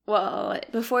Well,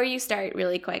 before you start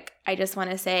really quick, I just want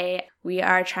to say we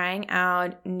are trying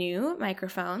out new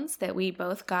microphones that we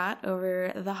both got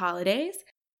over the holidays.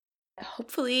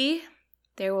 Hopefully,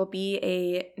 there will be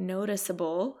a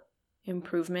noticeable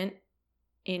improvement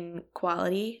in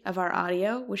quality of our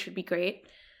audio, which would be great.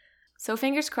 So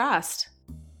fingers crossed.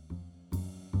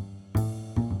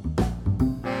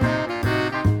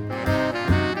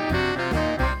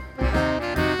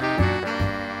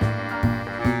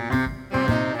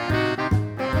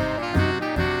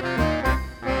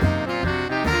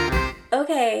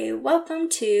 Okay, welcome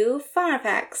to Fauna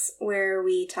Facts, where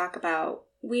we talk about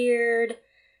weird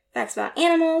facts about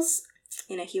animals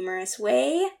in a humorous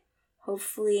way.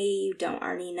 Hopefully you don't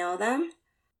already know them.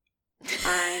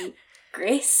 I'm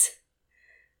Grace.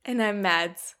 And I'm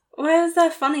Mads. Why was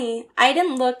that funny? I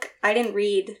didn't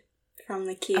read from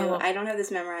the queue. Oh. I don't have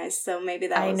this memorized, so maybe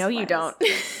that was I know you don't.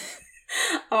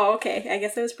 Oh, okay. I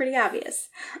guess it was pretty obvious.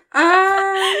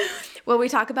 Well, we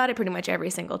talk about it pretty much every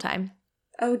single time.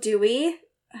 Oh, do we?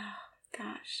 Oh,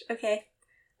 gosh. Okay.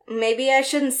 Maybe I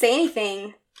shouldn't say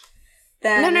anything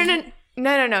then. No. I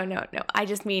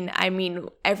mean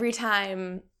every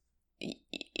time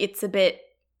it's a bit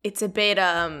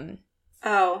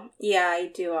Oh, yeah,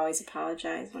 I do always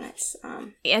apologize when it's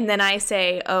and then I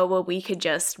say, "Oh, well, we could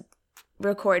just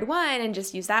record one and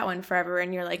just use that one forever."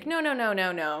 And you're like, "No.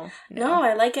 No,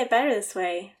 I like it better this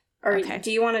way." Or okay.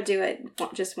 Do you want to do it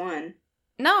just one?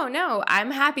 No, I'm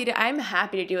happy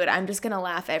to do it. I'm just going to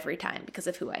laugh every time because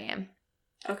of who I am.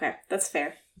 Okay, that's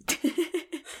fair.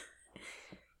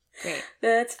 Great.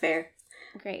 That's fair.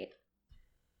 Great.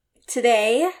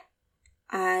 Today,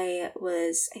 I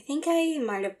think I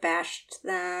might have bashed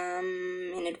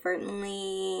them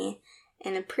inadvertently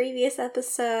in a previous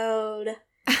episode.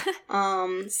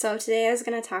 So today I was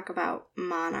going to talk about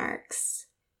monarchs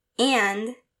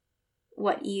and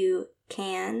what you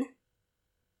can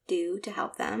do to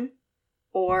help them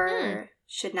or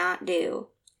should not do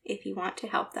if you want to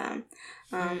help them.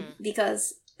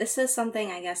 Because this is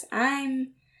something I guess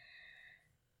I'm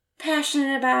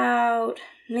passionate about.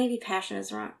 Maybe passion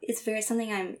is wrong. It's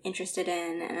something I'm interested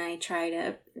in, and I try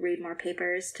to read more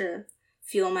papers to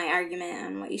fuel my argument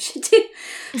on what you should do.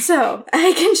 So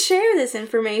I can share this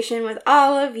information with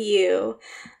all of you.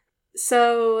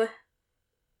 So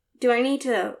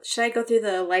should I go through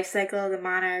the life cycle of the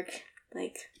monarch?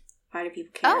 Like, why do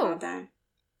people care about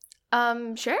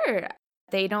them? Sure.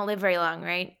 They don't live very long,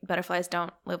 right? Butterflies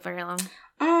don't live very long.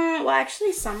 Well,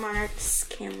 actually, some monarchs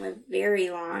can live very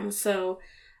long, so...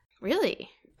 Really?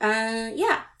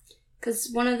 Yeah. Because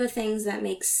one of the things that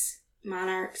makes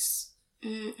monarchs,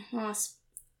 well,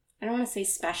 I don't want to say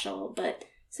special, but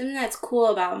something that's cool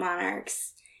about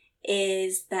monarchs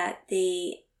is that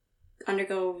they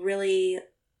undergo really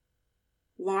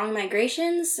long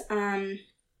migrations.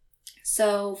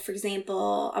 So, for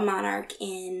example, a monarch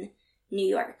in New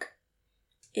York,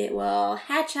 it will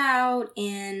hatch out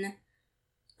in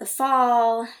the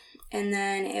fall, and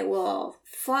then it will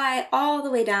fly all the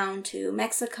way down to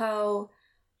Mexico,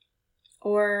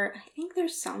 or I think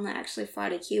there's some that actually fly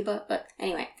to Cuba, but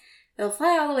anyway, it'll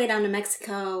fly all the way down to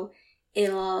Mexico.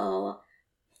 It'll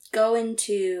go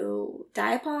into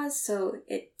diapause, so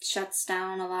it shuts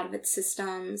down a lot of its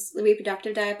systems, the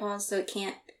reproductive diapause, so it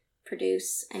can't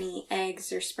produce any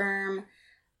eggs or sperm,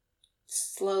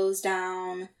 slows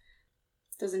down,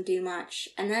 doesn't do much.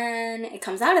 And then it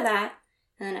comes out of that,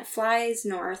 and then it flies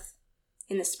north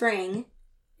in the spring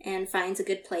and finds a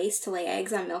good place to lay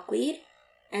eggs on milkweed.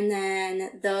 And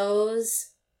then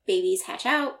those babies hatch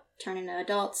out, turn into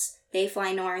adults, they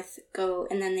fly north, go,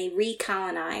 and then they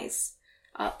recolonize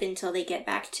up until they get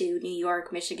back to New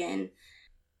York, Michigan,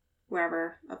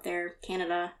 wherever up there,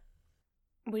 Canada.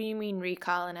 What do you mean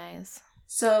recolonize?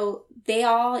 So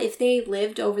if they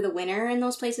lived over the winter in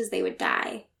those places, they would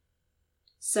die.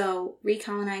 So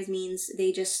recolonize means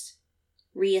they just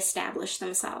reestablish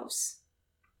themselves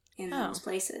in those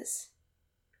places.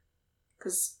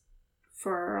 Because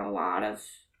for a lot of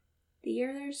the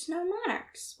year, there's no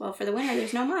monarchs. Well, for the winter,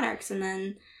 there's no monarchs. And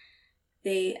then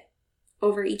they,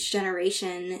 over each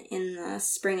generation in the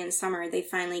spring and summer, they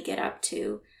finally get up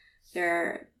to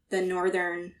the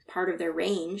northern part of their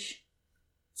range.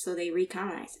 So they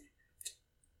recolonize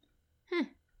it.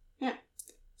 Yeah.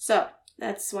 So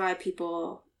that's why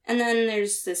people... And then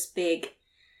there's this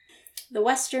the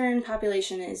Western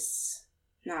population is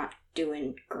not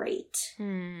doing great.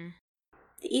 The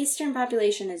Eastern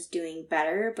population is doing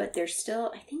better, but there's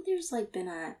still... I think there's been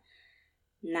a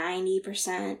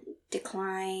 90%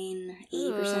 decline,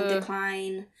 80%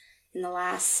 decline in the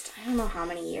last, I don't know how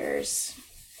many years,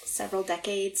 several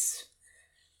decades.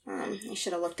 I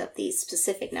should have looked up these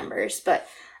specific numbers, but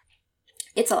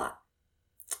It's a lot.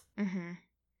 Mm-hmm.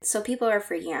 So people are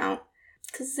freaking out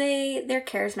because they're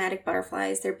charismatic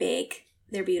butterflies. They're big.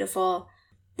 They're beautiful.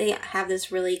 They have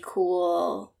this really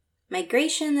cool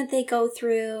migration that they go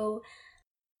through.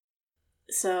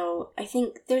 So I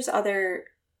think there's other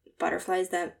butterflies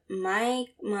that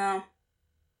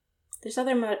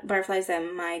butterflies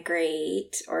that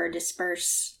migrate or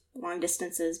disperse long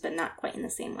distances, but not quite in the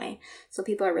same way. So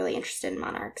people are really interested in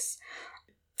monarchs.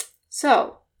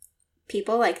 So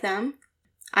people like them.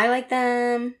 I like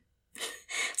them.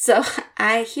 So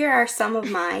here are some of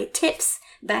my tips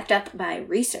backed up by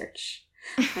research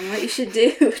on what you should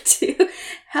do to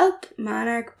help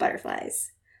monarch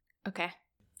butterflies. Okay.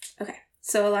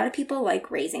 So a lot of people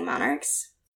like raising monarchs.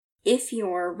 If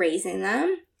you're raising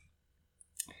them,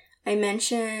 I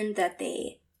mentioned that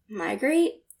they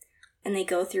migrate and they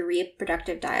go through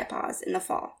reproductive diapause in the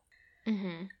fall.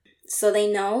 Mm-hmm. So they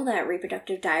know that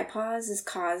reproductive diapause is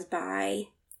caused by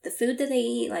the food that they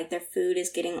eat, like their food is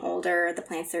getting older, the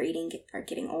plants they're eating are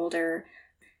getting older,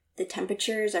 the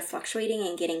temperatures are fluctuating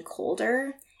and getting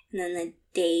colder, and then the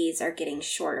days are getting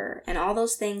shorter. And all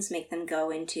those things make them go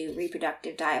into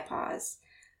reproductive diapause,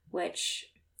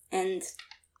 and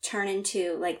turn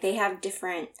into, like, they have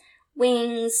different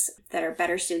wings that are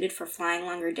better suited for flying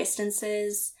longer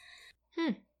distances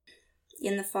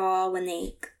in the fall when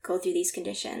they go through these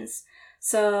conditions.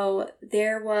 So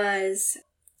there was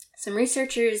some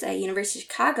researchers at University of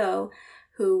Chicago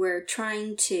who were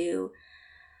trying to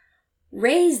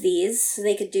raise these so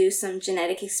they could do some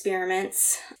genetic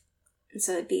experiments. And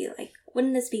so it'd be like,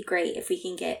 wouldn't this be great if we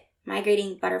can get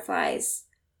migrating butterflies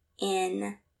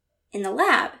in the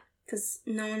lab? Because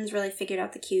no one's really figured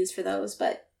out the cues for those,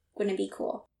 but wouldn't it be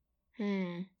cool?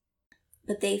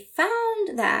 But they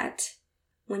found that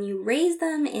when you raise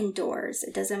them indoors,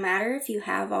 it doesn't matter if you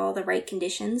have all the right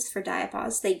conditions for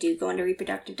diapause. They do go into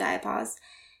reproductive diapause.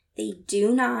 They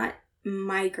do not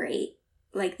migrate.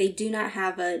 Like, they do not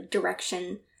have a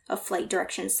flight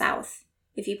direction south.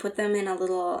 If you put them in a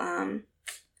little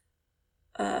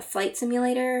flight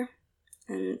simulator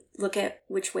and look at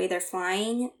which way they're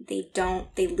flying, they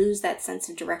lose that sense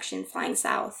of direction flying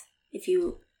south if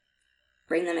you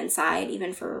bring them inside,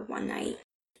 even for one night.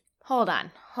 Hold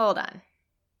on.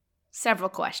 Several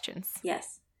questions.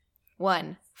 Yes.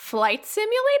 1, flight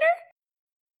simulator?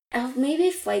 Oh, maybe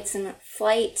flight,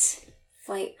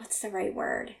 what's the right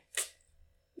word?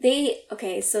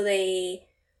 So they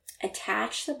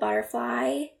attach the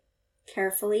butterfly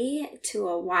carefully to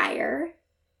a wire,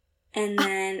 and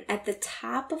then at the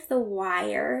top of the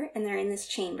wire, and they're in this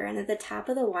chamber, and at the top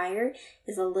of the wire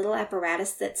is a little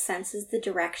apparatus that senses the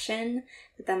direction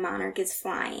that the monarch is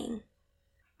flying.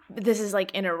 This is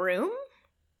like in a room?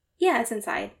 Yeah, it's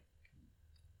inside.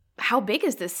 How big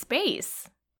is this space?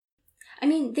 I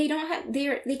mean, they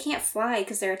can't fly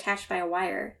because they're attached by a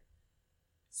wire.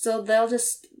 So they'll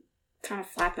just kind of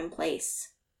flap in place,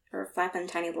 or flap in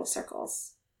tiny little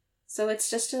circles. So it's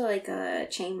just a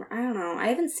chamber. I don't know. I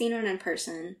haven't seen one in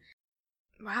person.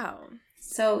 Wow.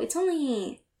 So it's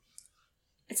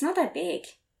not that big.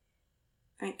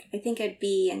 Like, I think it'd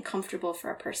be uncomfortable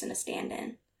for a person to stand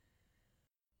in.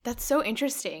 That's so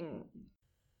interesting.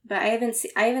 But I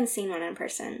haven't seen one in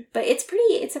person. But it's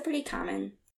a pretty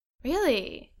common.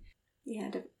 Really?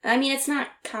 Yeah. I mean, it's not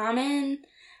common,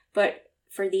 but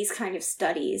for these kind of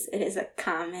studies, it is a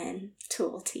common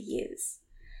tool to use.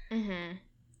 Mm-hmm.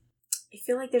 I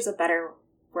feel like there's a better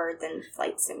word than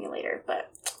flight simulator,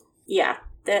 but yeah,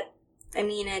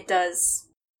 it does.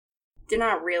 They're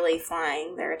not really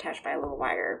flying. They're attached by a little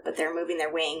wire, but they're moving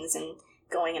their wings and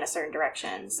going in a certain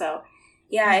direction. So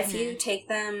yeah, if you take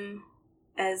them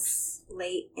as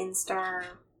late instar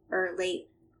or late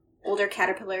older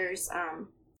caterpillars,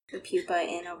 the pupa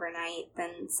in overnight,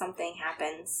 then something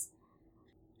happens.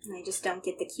 And they just don't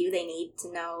get the cue they need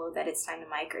to know that it's time to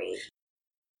migrate.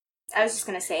 I was just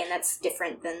going to say, and that's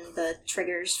different than the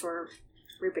triggers for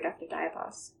reproductive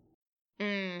diapause.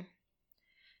 And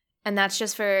that's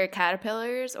just for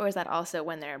caterpillars, or is that also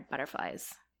when they're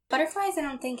butterflies? Butterflies, I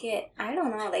don't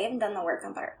know. They haven't done the work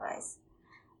on butterflies.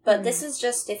 But this is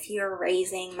just if you're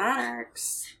raising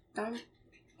monarchs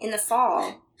in the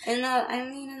fall. In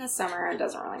the summer, it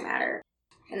doesn't really matter.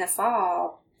 In the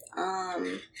fall,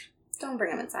 don't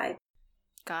bring them inside.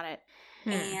 Got it.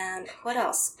 And what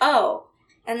else? Oh,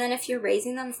 and then if you're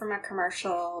raising them from a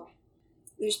commercial,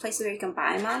 there's places where you can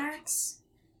buy monarchs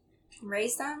and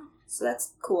raise them. So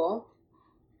that's cool.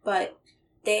 But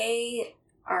they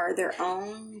are their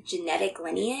own genetic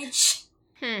lineage.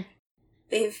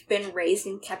 They've been raised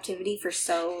in captivity for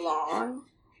so long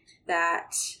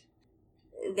that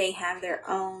they have their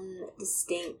own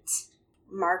distinct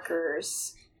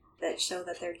markers that show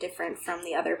that they're different from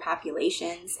the other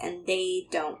populations, and they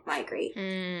don't migrate.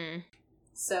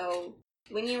 So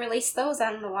when you release those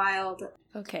out in the wild...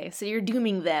 Okay, so you're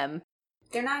dooming them.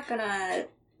 They're not gonna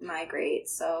migrate,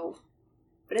 so...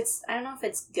 But I don't know if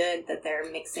it's good that they're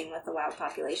mixing with the wild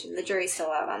population. The jury's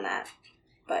still out on that.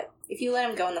 But if you let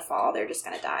them go in the fall, they're just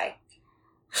gonna die.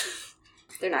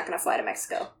 They're not gonna fly to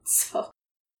Mexico, so...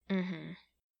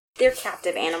 They're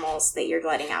captive animals that you're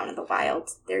letting out in the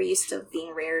wild. They're used to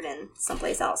being reared in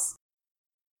someplace else.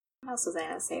 What else was I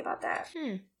going to say about that?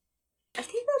 I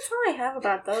think that's all I have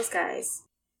about those guys.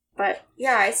 But,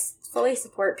 yeah, I fully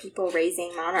support people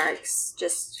raising monarchs.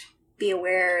 Just be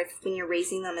aware when you're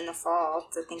raising them in the fall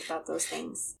to think about those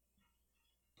things.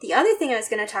 The other thing I was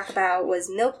going to talk about was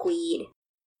milkweed.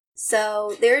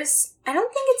 So, I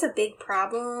don't think it's a big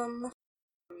problem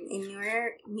in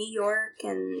New York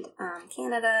and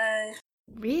Canada.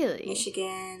 Really?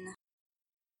 Michigan.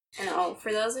 And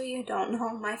for those of you who don't know,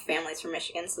 my family's from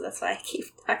Michigan, so that's why I keep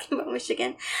talking about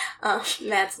Michigan.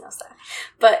 Mads knows that.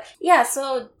 But yeah,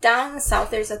 so down in the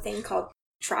south there's a thing called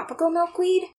tropical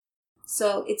milkweed.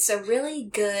 So it's a really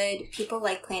good, people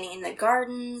like planting in the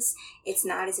gardens. It's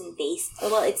not as invasive.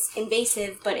 Well, it's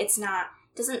invasive, but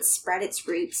doesn't spread its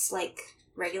roots like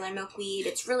regular milkweed.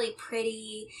 It's really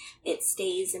pretty. It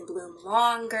stays in bloom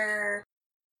longer.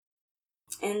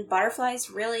 And butterflies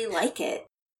really like it.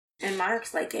 And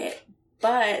monarchs like it.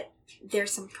 But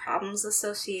there's some problems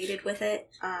associated with it.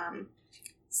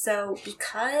 So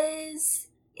because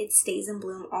it stays in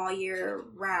bloom all year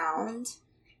round,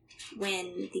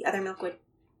 when the other milk would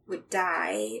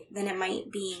die, then it might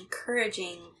be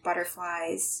encouraging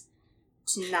butterflies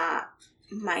to not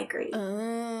migrate.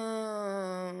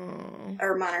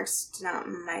 Or monarchs to not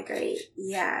migrate.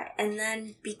 Yeah. And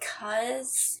then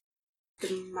because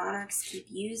the monarchs keep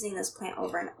using this plant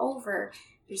over and over,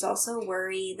 there's also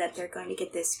worry that they're going to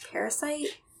get this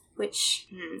parasite, which,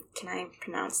 can I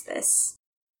pronounce this?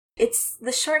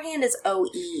 The shorthand is OE,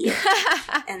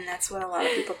 and that's what a lot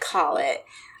of people call it.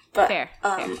 But, fair.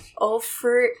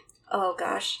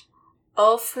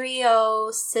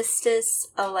 Ophriocistis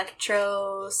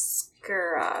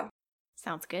electroscura.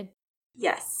 Sounds good.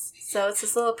 Yes. So it's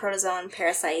this little protozoan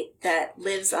parasite that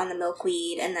lives on the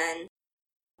milkweed, and then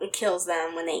it kills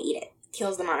them when they eat it.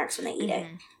 Kills the monarchs when they eat it.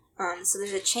 So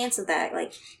there's a chance of that,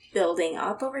 building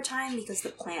up over time because the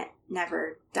plant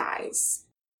never dies.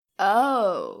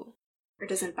 Oh. Or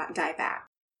doesn't die back.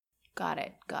 Got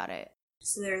it.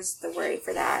 So there's the worry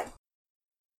for that.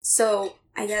 So,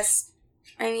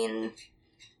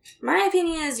 my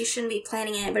opinion is you shouldn't be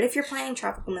planting it, but if you're planting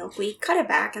tropical milkweed, cut it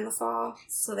back in the fall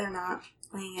so they're not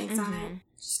laying eggs on it.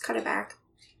 Just cut it back.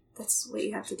 That's what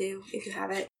you have to do if you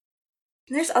have it.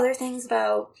 And there's other things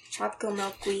about tropical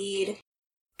milkweed.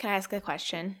 Can I ask a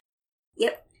question?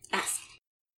 Yep, ask.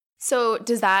 So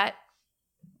does that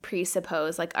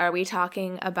presuppose, are we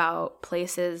talking about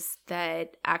places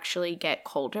that actually get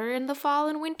colder in the fall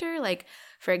and winter?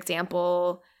 For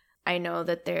example, I know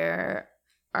that there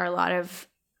are a lot of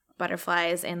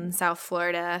butterflies in South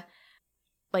Florida.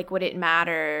 Would it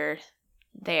matter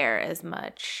there as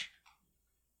much?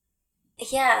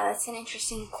 Yeah, that's an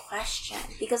interesting question.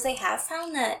 Because they have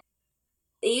found that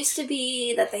it used to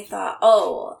be that they thought,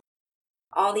 all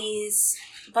these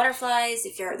butterflies,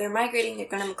 if they're migrating, they're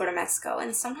going to go to Mexico.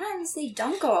 And sometimes they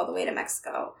don't go all the way to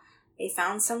Mexico. They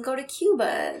found some go to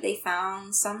Cuba. They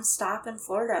found some stop in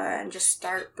Florida and just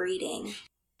start breeding.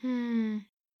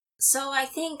 So I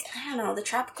think, the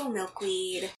tropical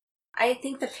milkweed, I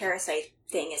think the parasite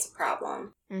thing is a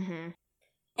problem. And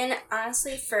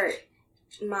honestly, for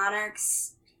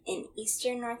monarchs in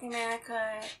Eastern North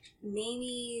America,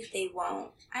 maybe they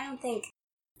won't. I don't think.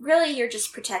 Really, you're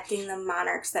just protecting the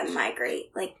monarchs that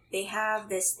migrate. They have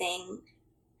this thing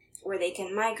where they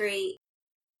can migrate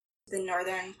to the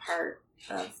northern part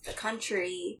of the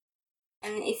country.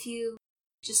 And if you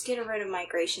just get rid of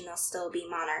migration, they'll still be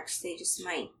monarchs. They just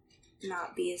might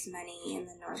not be as many in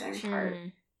the northern part.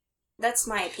 That's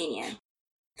my opinion.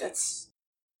 That's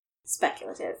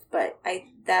speculative, but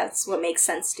that's what makes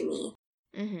sense to me.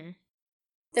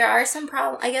 There are some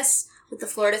problems, I guess, with the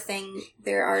Florida thing.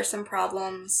 There are some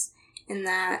problems in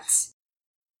that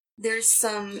there's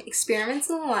some experiments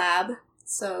in the lab,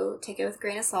 so take it with a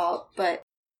grain of salt, but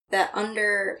that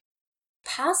under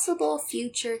possible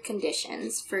future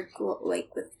conditions for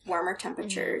with warmer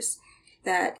temperatures,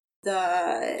 that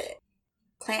the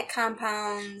plant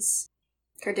compounds,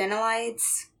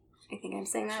 cardinalides, I think I'm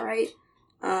saying that right,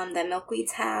 that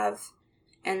milkweeds have,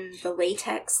 and the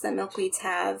latex that milkweeds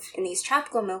have in these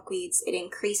tropical milkweeds, it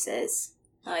increases.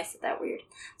 Oh, I said that weird.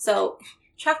 So,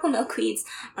 tropical milkweeds,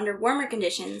 under warmer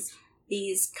conditions,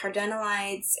 these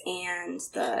cardenalides and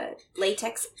the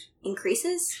latex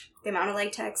increases. The amount of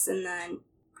latex and the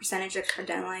percentage of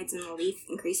cardenalides in the leaf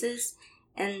increases.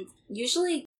 And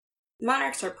usually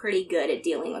monarchs are pretty good at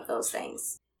dealing with those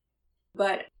things.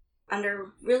 But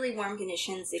under really warm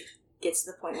conditions, it gets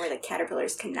to the point where the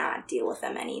caterpillars cannot deal with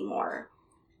them anymore.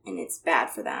 And it's bad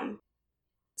for them.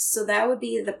 So that would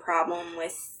be the problem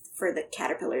for the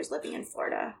caterpillars living in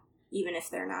Florida, even if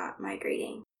they're not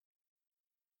migrating.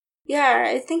 Yeah,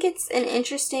 I think it's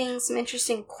some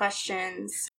interesting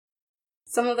questions.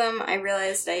 Some of them I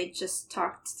realized I just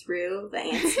talked through the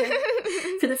answer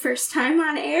for the first time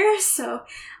on air, so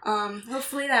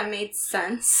hopefully that made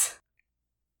sense.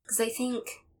 Because I think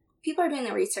people are doing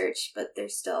the research, but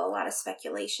there's still a lot of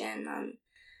speculation on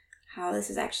how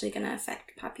this is actually going to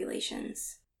affect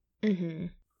populations. Mm-hmm.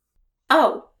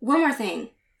 Oh, one more thing.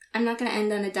 I'm not going to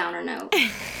end on a downer note.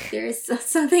 There is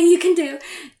something you can do.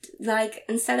 Like,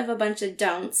 instead of a bunch of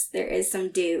don'ts, there is some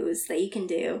do's that you can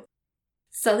do.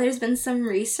 So there's been some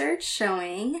research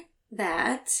showing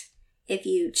that if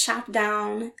you chop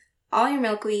down all your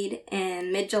milkweed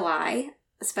in mid-July,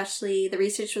 especially the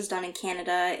research was done in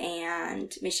Canada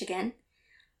and Michigan,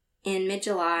 in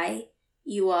mid-July,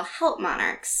 you will help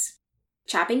monarchs.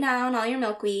 Chopping down all your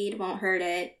milkweed won't hurt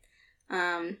it.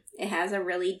 It has a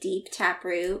really deep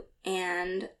taproot,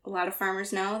 and a lot of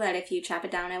farmers know that if you chop it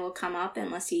down, it will come up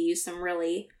unless you use some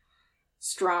really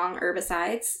strong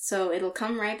herbicides. So it'll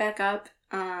come right back up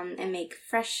and make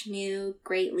fresh, new,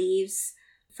 great leaves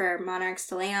for monarchs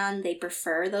to lay on. They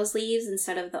prefer those leaves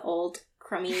instead of the old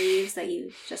crummy leaves that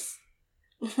you just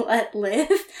let live.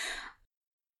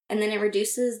 And then it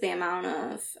reduces the amount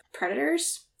of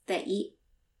predators that eat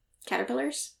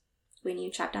caterpillars when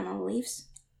you chop down all the leaves.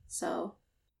 So,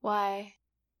 why?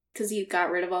 Because you got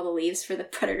rid of all the leaves for the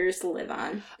predators to live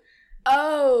on.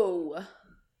 Oh.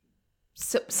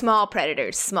 So, small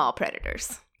predators.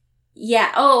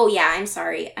 Yeah. Oh, yeah. I'm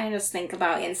sorry. I just think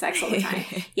about insects all the time.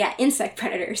 Yeah, insect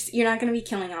predators. You're not going to be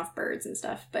killing off birds and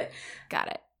stuff, but... Got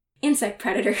it. Insect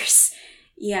predators.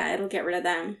 Yeah, it'll get rid of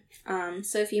them.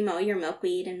 So if you mow your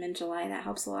milkweed in mid-July, that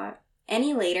helps a lot.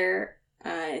 Any later,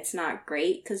 it's not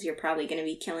great because you're probably going to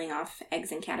be killing off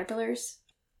eggs and caterpillars.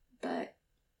 But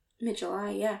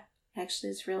mid-July, yeah, actually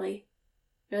is really,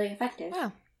 really effective.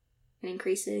 Wow. In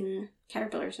increasing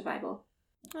caterpillar survival.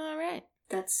 All right.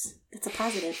 That's a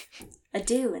positive. A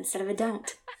do instead of a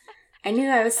don't. I knew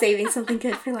I was saving something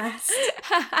good for last.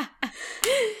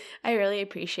 I really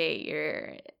appreciate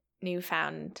your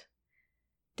newfound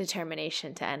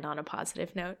determination to end on a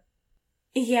positive note.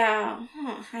 Yeah,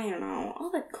 I don't know. All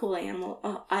the cool animal.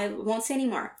 Oh, I won't say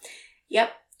anymore.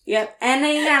 Yep.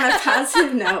 Ending on a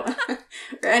positive note.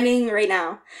 We're ending right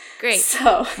now. Great.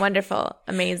 So wonderful.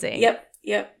 Amazing.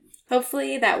 Yep.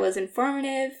 Hopefully that was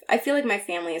informative. I feel like my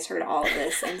family has heard all of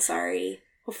this. I'm sorry.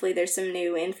 Hopefully there's some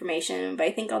new information, but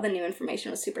I think all the new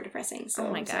information was super depressing. So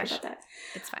oh my I'm gosh. sorry about that.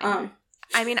 It's fine.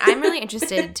 I mean, I'm really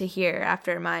interested to hear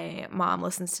after my mom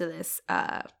listens to this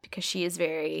because she is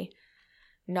very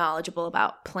knowledgeable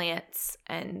about plants,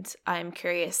 and I'm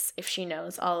curious if she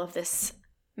knows all of this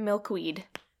milkweed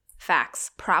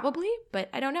facts. Probably, but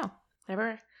I don't know.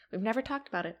 We've never talked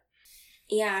about it.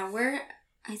 Yeah,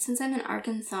 since I'm in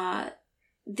Arkansas,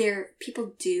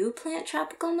 people do plant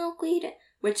tropical milkweed,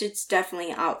 which it's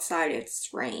definitely outside its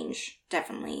range,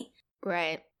 definitely.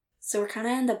 Right. So we're kind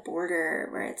of in the border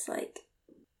where it's like,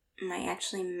 might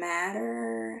actually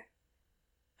matter.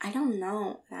 I don't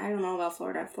know about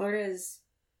Florida. Florida is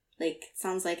like,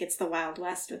 sounds like it's the Wild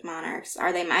West with monarchs.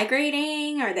 Are they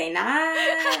migrating? Are they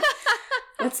not?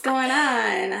 What's going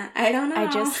on? I don't know.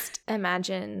 I just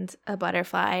imagined a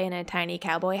butterfly in a tiny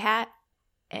cowboy hat,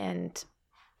 and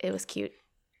it was cute.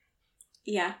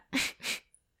 Yeah.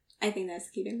 I think that's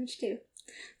a cute image too.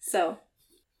 So,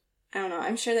 I don't know.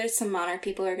 I'm sure there's some monarch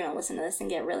people who are going to listen to this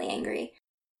and get really angry.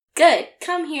 Good.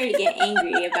 Come here to get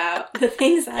angry about the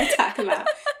things I talk about.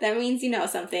 That means you know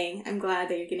something. I'm glad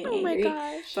that you're getting angry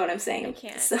about what I'm saying. I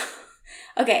can't. So,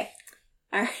 okay.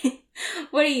 All right.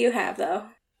 What do you have, though?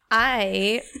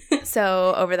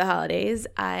 So over the holidays,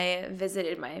 I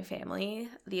visited my family,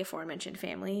 the aforementioned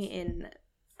family in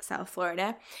South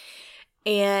Florida,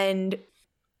 and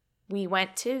we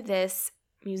went to this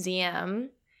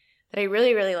museum that I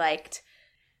really, really liked.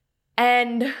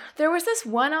 And there was this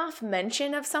one-off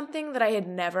mention of something that I had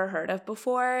never heard of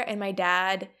before, and my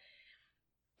dad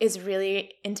is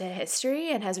really into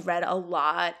history and has read a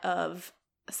lot of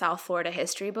South Florida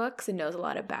history books and knows a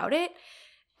lot about it,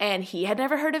 and he had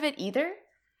never heard of it either.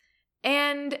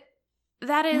 And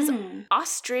that is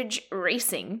ostrich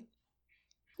racing,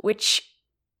 which...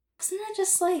 Isn't that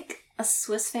just like a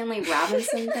Swiss Family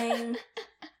Robinson thing?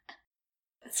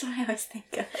 That's what I always think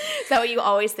of. Is that what you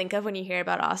always think of when you hear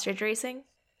about ostrich racing?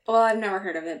 Well, I've never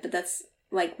heard of it, but that's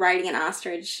like riding an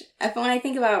ostrich. When I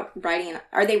think about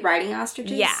are they riding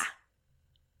ostriches? Yeah.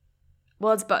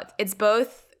 Well, it's both. It's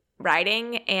both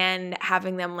riding and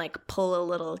having them like pull a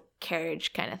little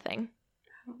carriage kind of thing.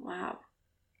 Wow.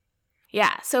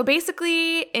 Yeah. So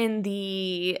basically in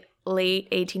the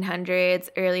late 1800s,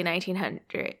 early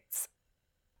 1900s,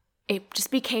 it just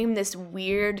became this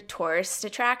weird tourist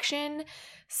attraction,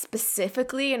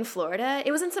 specifically in Florida.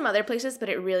 It was in some other places, but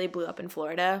it really blew up in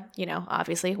Florida. You know,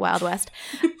 obviously, Wild West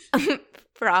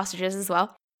for ostriches as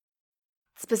well.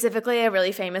 Specifically, a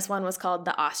really famous one was called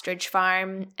the Ostrich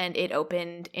Farm, and it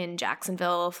opened in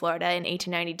Jacksonville, Florida in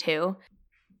 1892.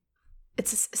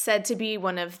 It's said to be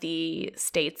one of the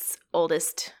state's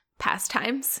oldest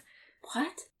pastimes.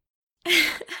 What?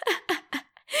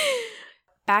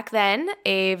 Back then,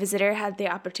 a visitor had the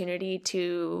opportunity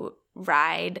to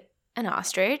ride an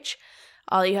ostrich.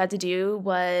 All you had to do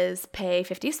was pay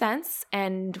 50 cents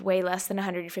and weigh less than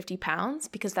 150 pounds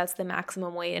because that's the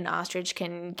maximum weight an ostrich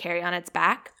can carry on its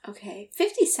back. Okay,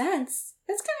 50 cents?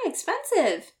 That's kind of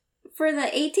expensive. For the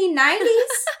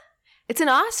 1890s? It's an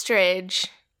ostrich.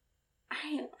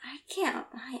 I can't.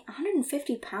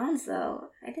 150 pounds, though.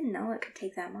 I didn't know it could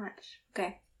take that much.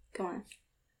 Okay, go on.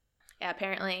 Yeah,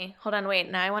 apparently. Hold on, wait.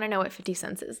 Now I want to know what 50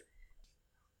 cents is.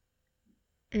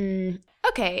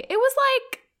 Okay, it was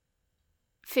like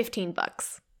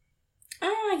 $15.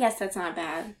 Oh, I guess that's not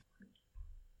bad.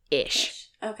 Ish.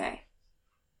 Okay.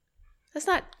 That's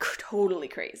not totally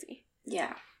crazy.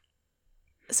 Yeah.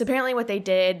 So apparently what they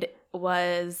did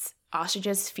was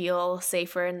ostriches feel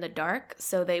safer in the dark,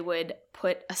 so they would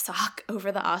put a sock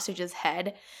over the ostrich's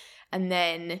head, and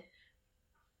then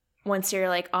once you're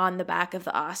like on the back of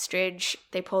the ostrich,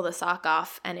 they pull the sock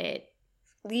off and it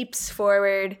leaps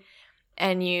forward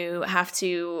and you have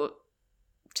to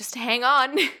just hang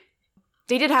on.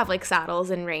 They did have like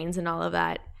saddles and reins and all of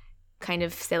that kind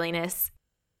of silliness.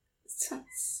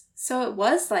 So it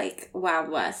was like Wild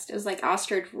West. It was like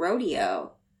ostrich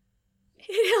rodeo.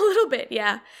 A little bit,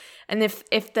 yeah. And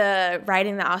if the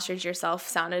riding the ostrich yourself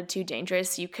sounded too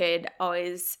dangerous, you could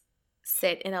always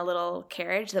sit in a little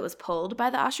carriage that was pulled by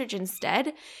the ostrich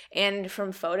instead. And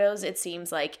from photos, it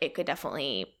seems like it could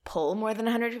definitely pull more than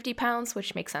 150 pounds,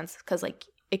 which makes sense because like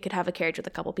it could have a carriage with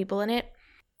a couple people in it.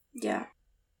 Yeah.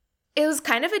 It was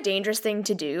kind of a dangerous thing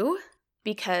to do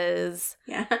because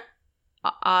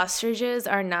ostriches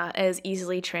are not as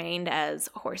easily trained as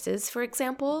horses, for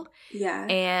example. Yeah.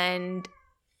 And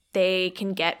they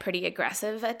can get pretty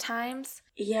aggressive at times.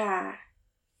 Yeah.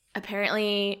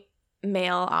 Apparently,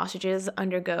 male ostriches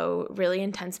undergo really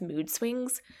intense mood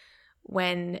swings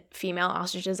when female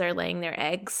ostriches are laying their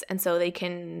eggs, and so they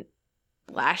can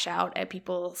lash out at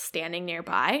people standing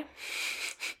nearby.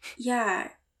 Yeah.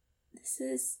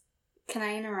 Can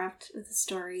I interrupt with a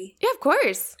story? Yeah, of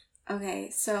course. Okay,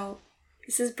 so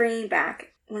this is bringing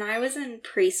back when I was in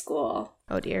preschool.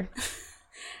 Oh, dear.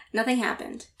 Nothing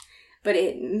happened, but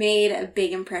it made a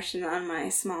big impression on my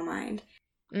small mind.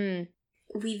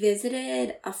 We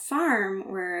visited a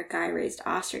farm where a guy raised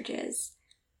ostriches,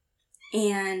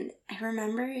 and I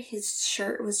remember his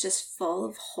shirt was just full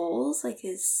of holes, like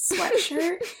his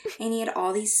sweatshirt, and he had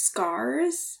all these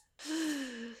scars,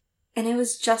 and it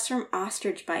was just from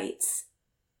ostrich bites.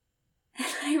 And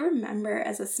I remember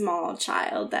as a small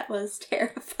child, that was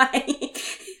terrifying.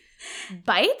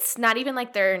 Bites? Not even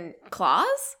like their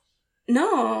claws?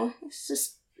 No, it's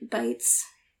just bites.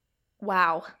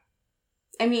 Wow.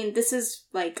 I mean, this is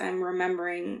like I'm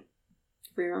re-remembering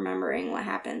what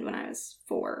happened when I was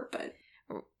 4, but...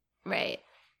 Right.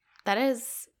 That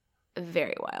is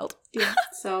very wild. Yeah.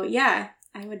 So, yeah,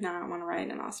 I would not want to ride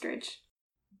an ostrich.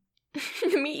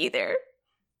 Me either.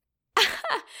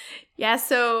 Yeah,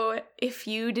 so if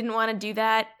you didn't want to do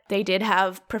that, they did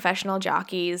have professional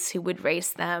jockeys who would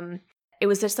race them. It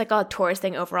was just like a tourist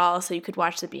thing overall, so you could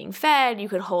watch them being fed, you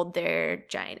could hold their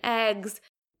giant eggs,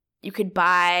 you could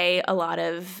buy a lot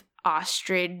of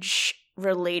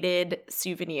ostrich-related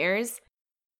souvenirs.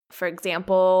 For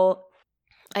example,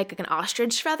 like an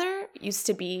ostrich feather used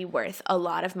to be worth a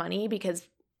lot of money because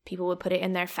people would put it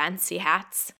in their fancy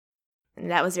hats.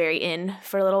 And that was very in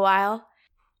for a little while.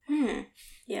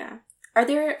 Yeah. Are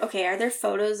there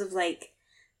photos of, like,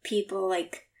 people,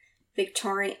 like,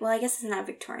 Victorian... Well, I guess it's not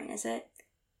Victorian, is it?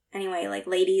 Anyway, like,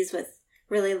 ladies with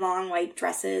really long white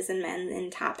dresses and men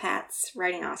in top hats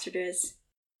riding ostriches.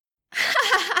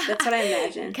 That's what I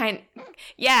imagine.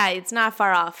 Yeah, it's not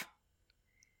far off.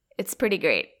 It's pretty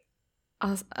great.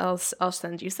 I'll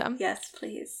send you some. Yes,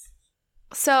 please.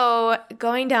 So,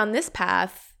 going down this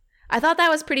path, I thought that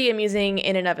was pretty amusing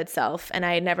in and of itself, and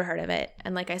I had never heard of it.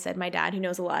 And like I said, my dad, who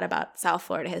knows a lot about South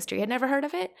Florida history, had never heard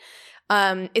of it.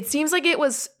 It seems like it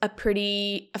was a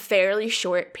fairly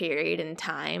short period in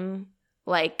time,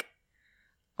 like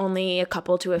only a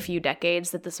couple to a few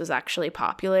decades that this was actually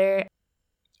popular.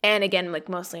 And again, like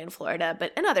mostly in Florida,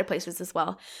 but in other places as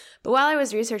well. But while I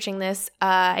was researching this,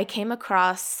 I came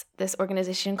across this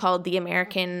organization called the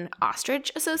American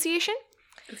Ostrich Association.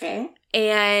 Okay.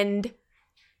 And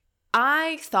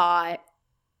I thought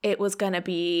it was going to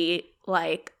be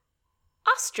like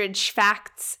ostrich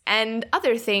facts and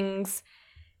other things.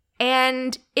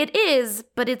 And it is,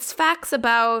 but it's facts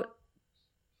about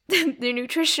the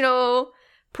nutritional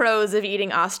pros of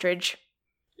eating ostrich.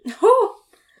 Oh,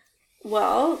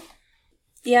 well,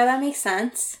 yeah, that makes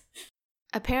sense.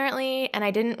 Apparently, and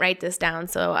I didn't write this down,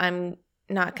 so I'm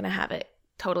not going to have it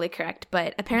totally correct,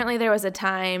 but apparently there was a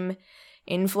time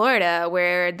in Florida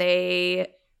where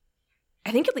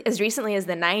I think as recently as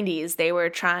the 90s, they were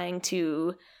trying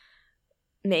to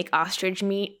make ostrich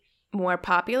meat more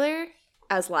popular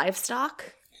as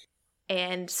livestock.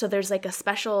 And so there's like a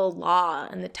special law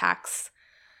in the tax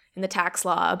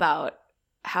law about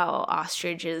how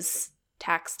ostrich is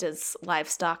taxed as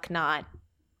livestock, not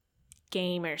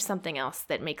game or something else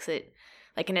that makes it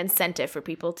like an incentive for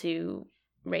people to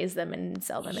raise them and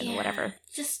sell them and whatever.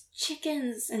 Just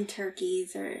chickens and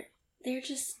turkeys they're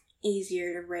just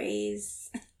easier to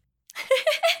raise.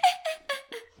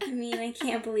 I mean, I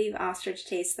can't believe ostrich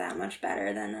tastes that much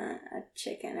better than a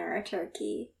chicken or a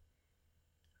turkey.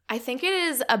 I think it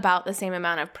is about the same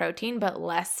amount of protein, but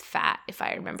less fat, if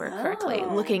I remember correctly.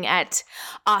 Looking at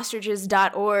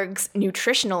ostriches.org's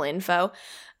nutritional info.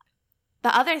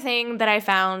 The other thing that I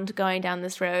found going down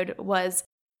this road was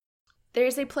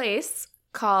there's a place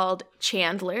called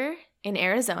Chandler in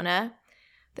Arizona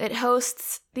that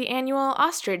hosts the annual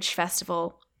Ostrich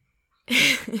Festival.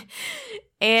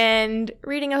 And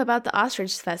reading up about the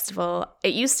Ostrich Festival,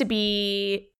 it used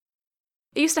to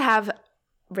have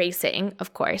racing,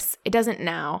 of course. It doesn't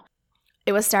now.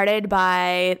 It was started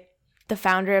by the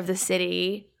founder of the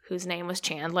city, whose name was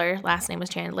Chandler, last name was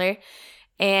Chandler,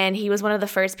 and he was one of the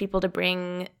first people to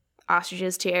bring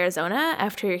ostriches to Arizona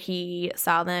after he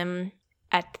saw them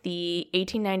at the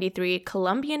 1893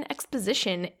 Columbian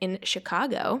Exposition in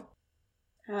Chicago.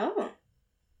 Oh.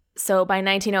 So by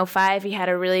 1905, he had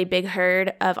a really big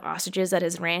herd of ostriches at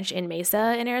his ranch in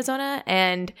Mesa in Arizona,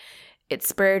 and it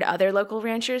spurred other local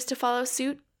ranchers to follow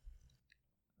suit.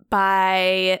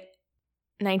 By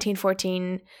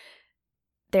 1914,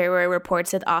 there were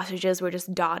reports that ostriches were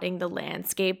just dotting the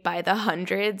landscape by the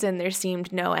hundreds, and there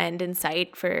seemed no end in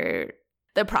sight for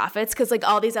the profits because like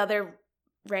all these other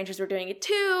ranchers were doing it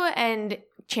too, and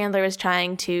Chandler was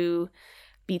trying to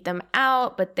beat them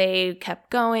out, but they kept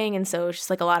going, and so it was just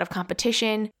like a lot of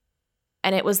competition.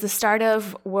 And it was the start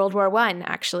of World War I,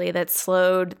 actually, that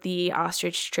slowed the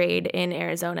ostrich trade in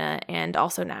Arizona and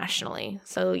also nationally.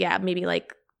 So yeah, maybe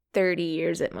like 30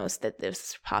 years at most that this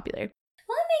was popular.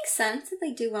 Well, it makes sense that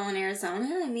they do well in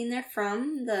Arizona. I mean, they're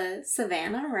from the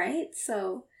savannah, right?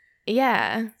 So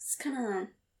yeah, it's kind of.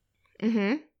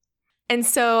 Mm-hmm. And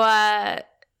so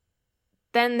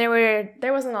then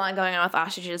there wasn't a lot going on with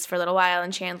ostriches for a little while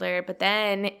in Chandler, but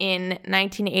then in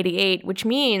 1988, which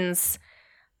means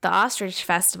the Ostrich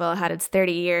Festival had its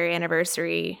 30-year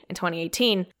anniversary in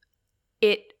 2018.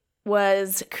 It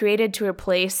was created to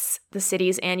replace the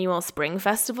city's annual Spring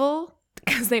Festival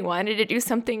because they wanted to do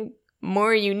something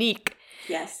more unique.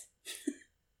 Yes.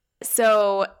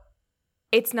 So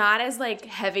it's not as like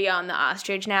heavy on the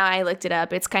ostrich now. I looked it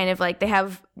up. It's kind of like they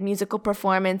have musical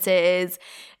performances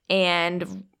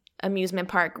and amusement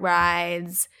park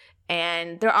rides.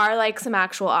 And there are like some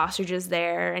actual ostriches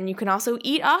there, and you can also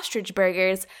eat ostrich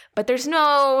burgers, but there's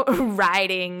no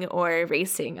riding or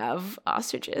racing of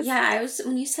ostriches. Yeah,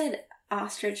 when you said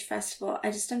Ostrich Festival,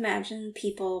 I just imagined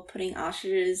people putting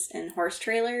ostriches in horse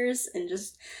trailers and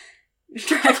just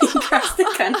driving across the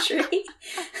country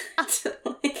to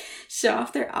like show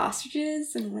off their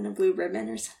ostriches and win a blue ribbon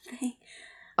or something.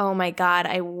 Oh my god,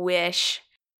 I wish.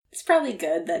 It's probably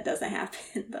good that doesn't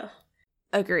happen though.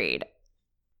 Agreed.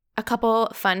 A couple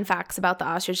fun facts about the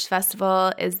Ostrich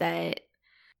Festival is that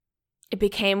it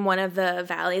became one of the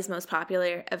Valley's most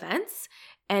popular events,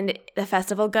 and the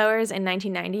festival goers in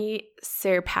 1990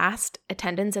 surpassed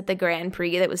attendance at the Grand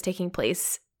Prix that was taking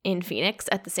place in Phoenix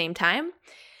at the same time.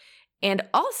 And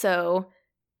also,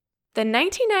 the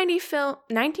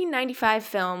 1995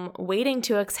 film Waiting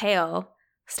to Exhale,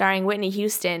 starring Whitney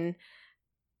Houston,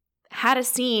 had a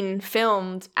scene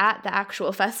filmed at the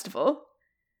actual festival.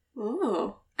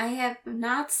 Oh. I have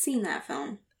not seen that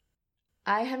film.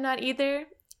 I have not either,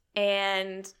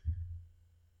 and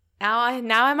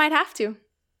Now I might have to.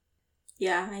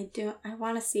 Yeah, I do. I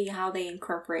want to see how they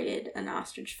incorporated an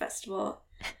ostrich festival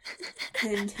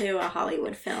into a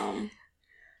Hollywood film.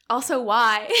 Also,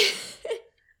 why?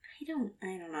 I don't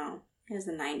know. It was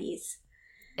the 90s.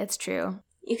 It's true.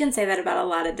 You can say that about a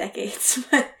lot of decades,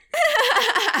 but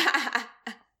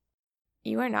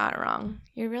you are not wrong.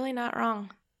 You're really not wrong.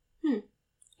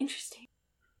 Interesting.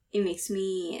 It makes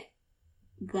me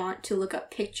want to look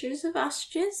up pictures of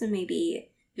ostriches and maybe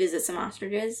visit some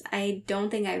ostriches. I don't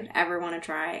think I would ever want to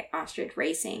try ostrich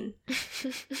racing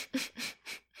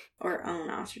or own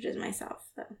ostriches myself,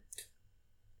 though.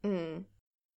 All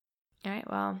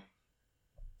right, well,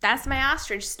 that's my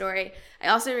ostrich story. I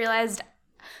also realized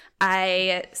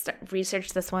I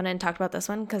researched this one and talked about this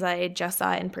one because I just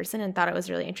saw it in person and thought it was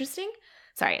really interesting.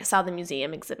 Sorry, I saw the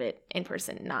museum exhibit in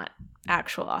person, not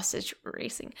actual ostrich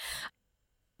racing.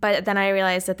 But then I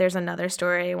realized that there's another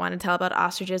story I want to tell about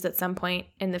ostriches at some point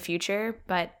in the future,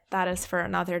 but that is for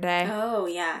another day. Oh,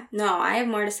 yeah. No, I have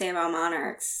more to say about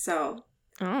monarchs, so...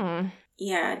 Oh.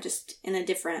 Yeah, just in a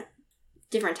different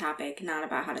topic, not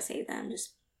about how to save them,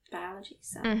 just biology,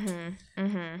 so...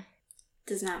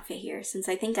 Does not fit here, since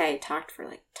I think I talked for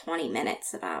like 20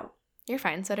 minutes about... You're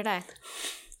fine, so did I.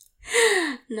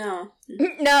 No.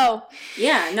 No.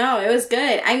 Yeah, no, it was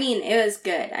good. I mean, it was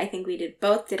good. I think we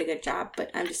both did a good job, but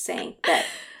I'm just saying that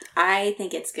I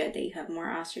think it's good that you have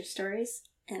more ostrich stories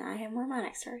and I have more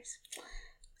monarch stories.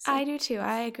 So, I do too.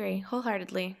 I agree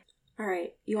wholeheartedly. All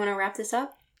right. You want to wrap this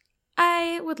up?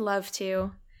 I would love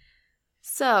to.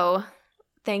 So,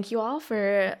 thank you all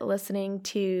for listening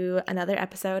to another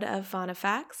episode of Fauna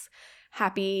Facts.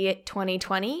 Happy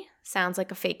 2020. Sounds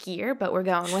like a fake year, but we're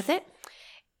going with it.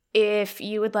 If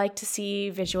you would like to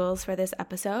see visuals for this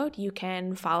episode, you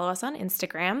can follow us on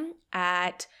Instagram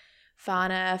at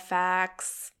Fauna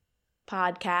Facts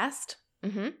Podcast.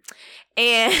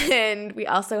 And we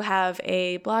also have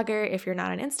a blogger, if you're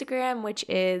not on Instagram, which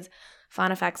is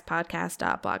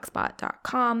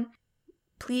faunafactspodcast.blogspot.com.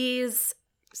 Please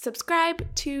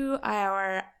subscribe to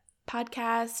our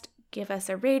podcast. Give us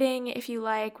a rating if you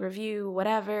like, review,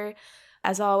 whatever.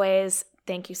 As always,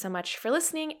 thank you so much for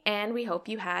listening, and we hope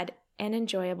you had an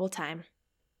enjoyable time.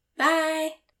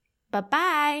 Bye!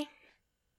 Bye-bye!